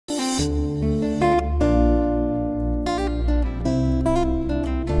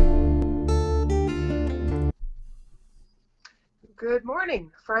Good morning.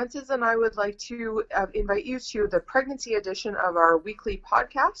 Francis and I would like to invite you to the pregnancy edition of our weekly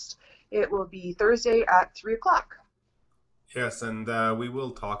podcast. It will be Thursday at 3 o'clock. Yes, and we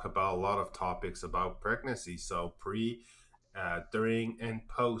will talk about a lot of topics about pregnancy. So, during, and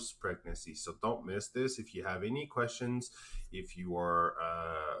post pregnancy. So, don't miss this. If you have any questions, if you are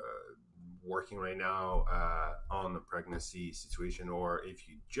working right now on a pregnancy situation, or if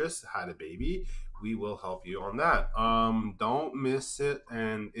you just had a baby, we will help you on that. Don't miss it,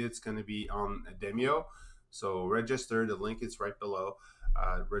 and it's going to be on Demio. So, register. The link is right below.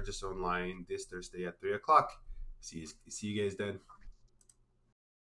 Register online this Thursday at 3 o'clock. See you guys then.